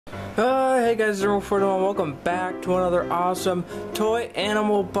Hey guys, it's Zero and welcome back to another awesome toy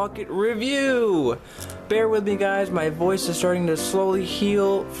animal bucket review. Bear with me guys, my voice is starting to slowly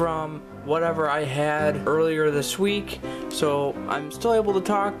heal from whatever I had earlier this week, so I'm still able to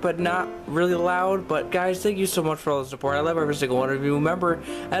talk but not really loud. But guys, thank you so much for all the support. I love every single one of you. Remember,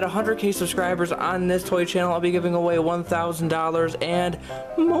 at 100k subscribers on this toy channel, I'll be giving away $1,000 and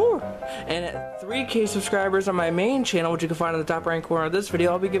more. And at 3k subscribers on my main channel, which you can find in the top right corner of this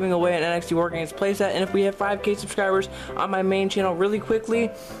video, I'll be giving away an NXT War Games playset. And if we have 5k subscribers on my main channel really quickly,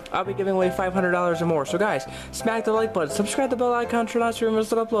 I'll be giving away $500 and more. So guys, smack the like button, subscribe the bell icon, turn on so you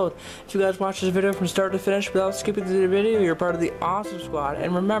miss an upload. If you guys watch this video from start to finish without skipping through the video, you're part of the awesome squad.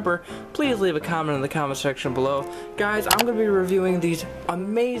 And remember, please leave a comment in the comment section below. Guys, I'm going to be reviewing these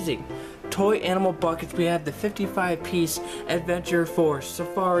amazing toy animal buckets. We have the 55-piece Adventure Force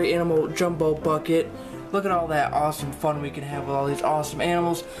Safari Animal Jumbo Bucket. Look at all that awesome fun we can have with all these awesome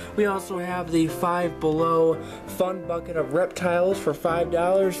animals. We also have the Five Below Fun Bucket of Reptiles for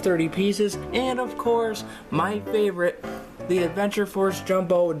 $5, 30 pieces. And of course, my favorite, the Adventure Force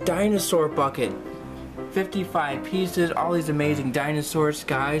Jumbo Dinosaur Bucket. 55 pieces, all these amazing dinosaurs.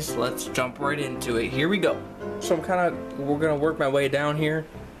 Guys, let's jump right into it. Here we go. So we're gonna work my way down here.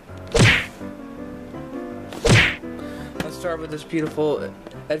 Let's start with this beautiful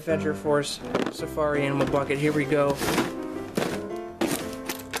Adventure Force Safari Animal Bucket. Here we go.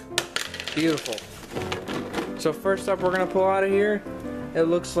 Beautiful. So first up, we're gonna pull out of here. It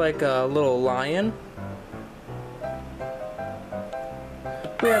looks like a little lion.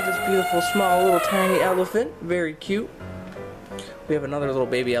 We have this beautiful, small, little, tiny elephant. Very cute. We have another little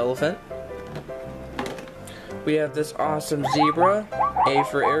baby elephant. We have this awesome zebra, A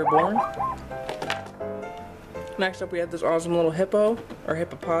for airborne. Next up, we have this awesome little hippo, or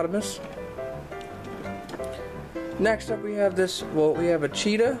hippopotamus. Next up, we have this, well, we have a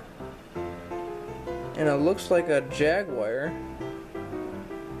cheetah. And it looks like a jaguar.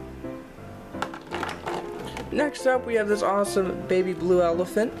 Next up, we have this awesome baby blue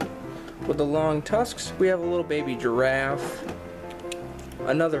elephant with the long tusks. We have a little baby giraffe.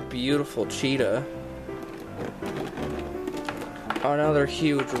 Another beautiful cheetah. Another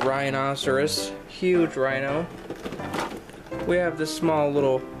huge rhinoceros. Huge rhino. We have this small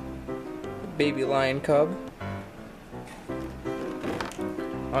little baby lion cub.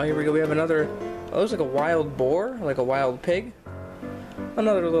 Oh, here we go. We have another, oh, it looks like a wild boar, like a wild pig.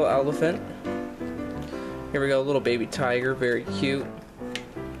 Another little elephant. Here we go, little baby tiger, very cute.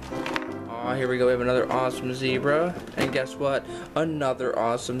 Aw, here we go, we have another awesome zebra. And guess what? Another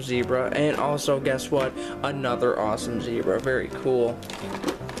awesome zebra. And also, guess what? Another awesome zebra. Very cool.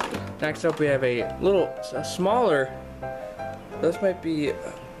 Next up, we have a smaller, this might be,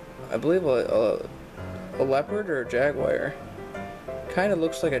 I believe, a leopard or a jaguar. Kind of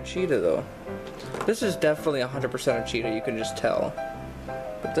looks like a cheetah, though. This is definitely 100% a cheetah, you can just tell.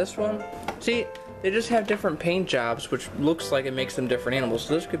 But this one, see, they just have different paint jobs, which looks like it makes them different animals.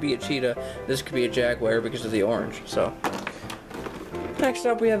 So this could be a cheetah, this could be a jaguar because of the orange. So next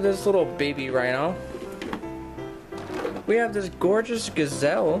up, we have this little baby rhino. We have this gorgeous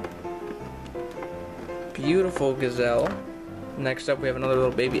gazelle. Beautiful gazelle. Next up, we have another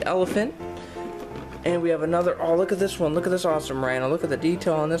little baby elephant. And we have another, oh, look at this one. Look at this awesome rhino. Look at the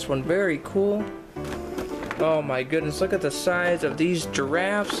detail on this one. Very cool. Oh my goodness, look at the size of these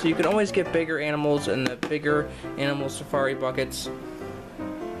giraffes. You can always get bigger animals in the bigger animal safari buckets.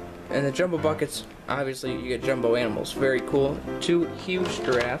 And the jumbo buckets, obviously you get jumbo animals. Very cool. Two huge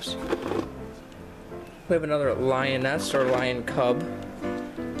giraffes. We have another lioness or lion cub.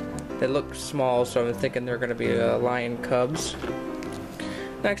 They look small, so I'm thinking they're going to be lion cubs.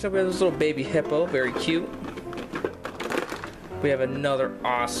 Next up, we have this little baby hippo. Very cute. We have another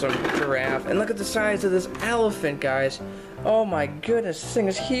awesome giraffe. And look at the size of this elephant, guys. Oh my goodness, this thing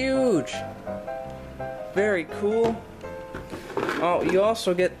is huge. Very cool. Oh, you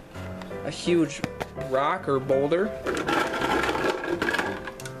also get a huge rock or boulder.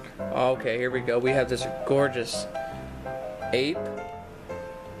 Okay, here we go. We have this gorgeous ape.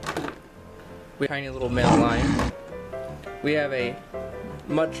 We have a tiny little male lion. We have a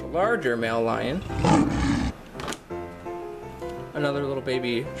much larger male lion. Another little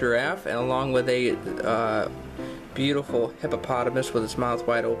baby giraffe, and along with a beautiful hippopotamus with its mouth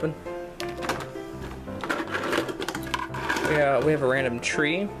wide open. We have a random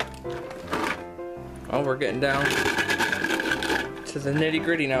tree. Oh, we're getting down to the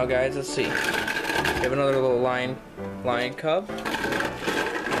nitty-gritty now, guys. Let's see. We have another little lion cub.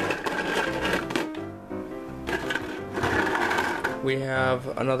 We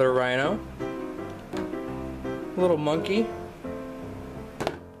have another rhino. A little monkey.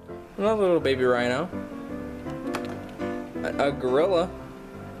 Another little baby rhino. A gorilla.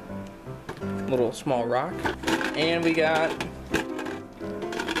 Little small rock. And we got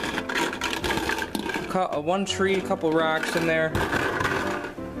one tree, a couple rocks in there.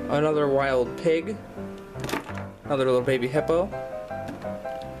 Another wild pig. Another little baby hippo.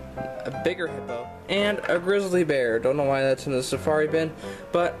 A bigger hippo. And a grizzly bear. Don't know why that's in the safari bin,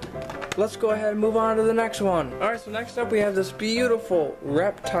 but let's go ahead and move on to the next one. Alright, so next up we have this beautiful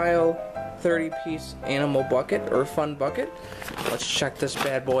reptile 30-piece animal bucket, or fun bucket. Let's check this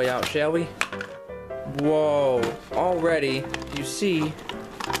bad boy out, shall we? Whoa, already you see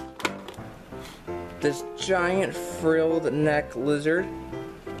this giant frilled neck lizard.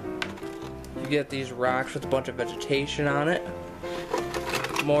 You get these rocks with a bunch of vegetation on it.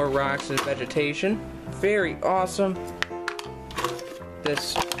 More rocks and vegetation. Very awesome.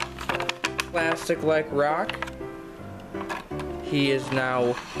 This plastic-like rock. He is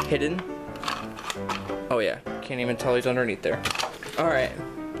now hidden. Oh yeah, can't even tell he's underneath there. Alright.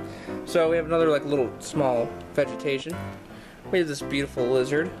 So we have another like little small vegetation. We have this beautiful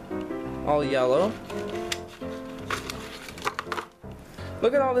lizard. All yellow.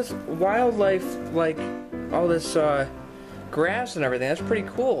 Look at all this wildlife, like all this grass and everything. That's pretty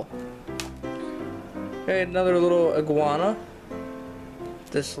cool. Okay, another little iguana.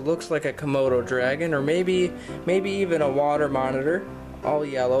 This looks like a Komodo dragon, or maybe even a water monitor. All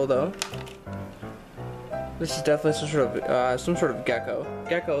yellow though. This is definitely some sort of gecko.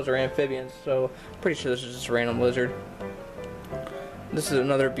 Geckos are amphibians, so I'm pretty sure this is just a random lizard. This is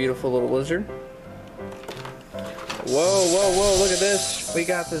another beautiful little lizard. Whoa, whoa, whoa, look at this. We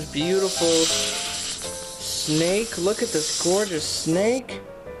got this beautiful snake. Look at this gorgeous snake.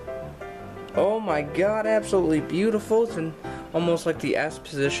 Oh my god, absolutely beautiful. It's in almost like the S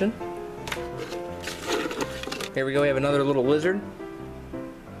position. Here we go, we have another little lizard.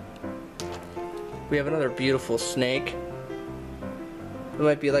 We have another beautiful snake. It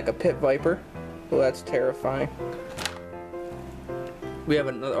might be like a pit viper. Oh, that's terrifying. We have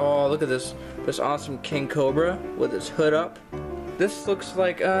another, oh look at this awesome king cobra with its hood up. This looks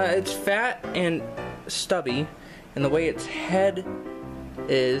like it's fat and stubby, and the way its head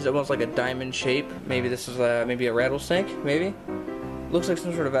is almost like a diamond shape. Maybe this is maybe a rattlesnake, maybe. Looks like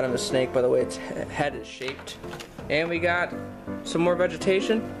some sort of venomous snake by the way its head is shaped. And we got some more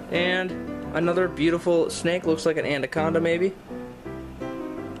vegetation and another beautiful snake, looks like an anaconda maybe.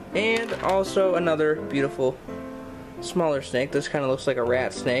 And also another beautiful smaller snake. This kind of looks like a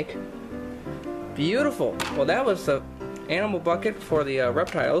rat snake. Beautiful. Well, that was the animal bucket for the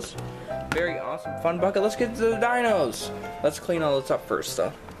reptiles. Very awesome, fun bucket. Let's get to the dinos. Let's clean all this up first,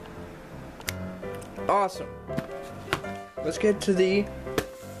 though. Awesome. Let's get to the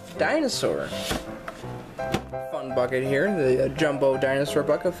dinosaur fun bucket here. The jumbo dinosaur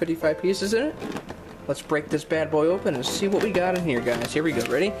bucket, 55 pieces in it. Let's break this bad boy open and see what we got in here, guys. Here we go.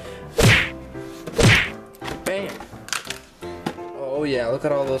 Ready? Bam. Oh yeah, look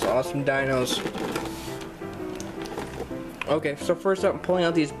at all those awesome dinos. Okay, so first up, I'm pulling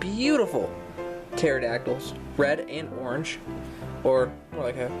out these beautiful pterodactyls, red and orange, or more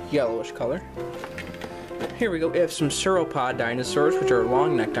like a yellowish color. Here we go, we have some sauropod dinosaurs, which are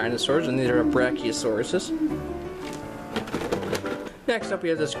long-necked dinosaurs, and these are brachiosauruses. Next up, we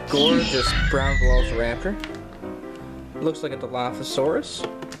have this gorgeous brown velociraptor. Looks like a Dilophosaurus,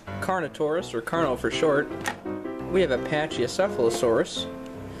 Carnotaurus, or Carno for short. We have a Pachycephalosaurus,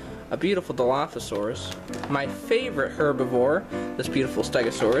 a beautiful Dilophosaurus, my favorite herbivore, this beautiful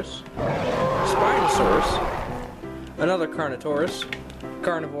Stegosaurus, Spinosaurus, another Carnotaurus,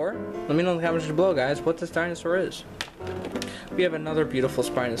 carnivore. Let me know in the comments below, guys, what this dinosaur is. We have another beautiful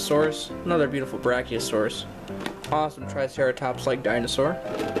Spinosaurus, another beautiful Brachiosaurus, awesome Triceratops-like dinosaur.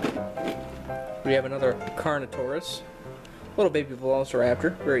 We have another Carnotaurus, little baby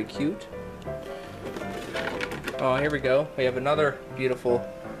Velociraptor, very cute. Oh, here we go. We have another beautiful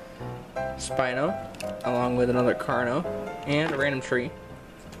Spino, along with another Carno, and a random tree.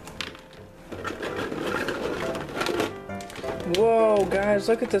 Whoa, guys,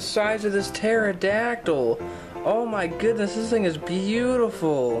 look at the size of this pterodactyl. Oh my goodness, this thing is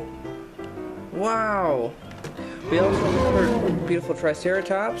beautiful. Wow. We also have another beautiful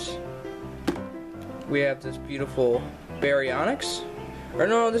Triceratops. We have this beautiful Baryonyx. Or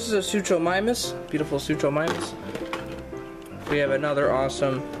no, this is a Suchomimus. Beautiful Suchomimus. We have another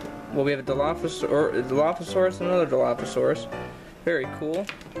awesome, well, we have a Dilophosaurus and another Dilophosaurus. Very cool.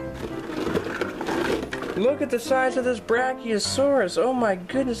 Look at the size of this Brachiosaurus. Oh my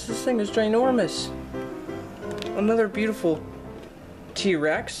goodness, this thing is ginormous. Another beautiful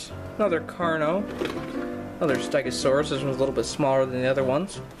T-Rex. Another Carno. Another Stegosaurus. This one's a little bit smaller than the other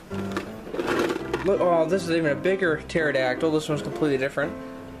ones. Look, oh, this is even a bigger pterodactyl. This one's completely different,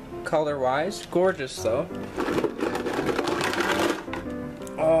 color-wise. Gorgeous, though.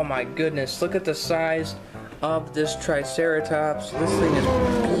 Oh my goodness! Look at the size of this Triceratops. This thing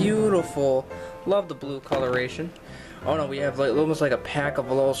is beautiful. Love the blue coloration. Oh no, we have like almost like a pack of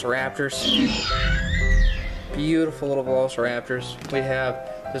Velociraptors. Beautiful little Velociraptors. We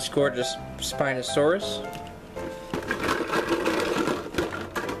have this gorgeous Spinosaurus.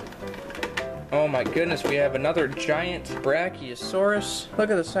 Oh my goodness, we have another giant Brachiosaurus. Look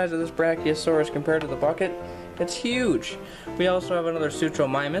at the size of this Brachiosaurus compared to the bucket. It's huge. We also have another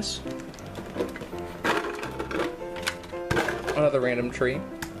Suchomimus. Another random tree.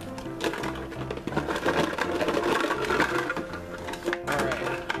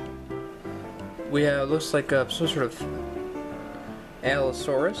 Alright. We have, looks like some sort of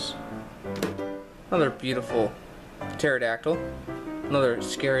Allosaurus. Another beautiful pterodactyl. Another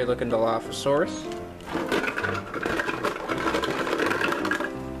scary looking Dilophosaurus.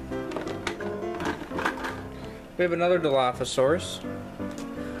 We have another Dilophosaurus.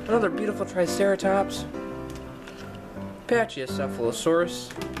 Another beautiful Triceratops.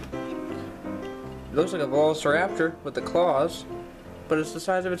 Pachycephalosaurus. It looks like a Velociraptor with the claws, but it's the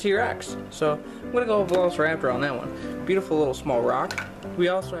size of a T-Rex. So I'm going to go with Velociraptor on that one. Beautiful little small rock. We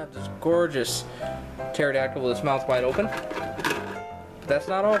also have this gorgeous pterodactyl with its mouth wide open. But that's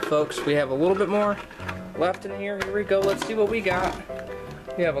not all, folks. We have a little bit more left in here. Here we go. Let's see what we got.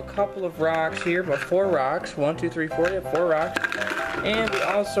 We have a couple of rocks here, about 4 rocks. 1, 2, 3, 4. We have 4 rocks. And we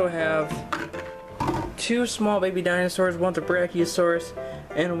also have 2 small baby dinosaurs. One's a Brachiosaurus,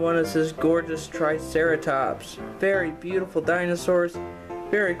 and one is this gorgeous Triceratops. Very beautiful dinosaurs.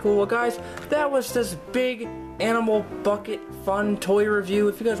 Very cool. Well, guys, that was this big animal bucket fun toy review.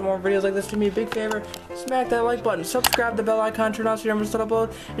 If you guys want more videos like this, do me a big favor, smack that like button, subscribe, the bell icon, turn on so you never miss an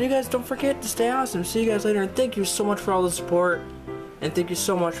upload, and you guys don't forget to stay awesome. See you guys later, and thank you so much for all the support, and thank you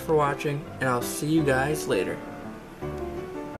so much for watching, and I'll see you guys later.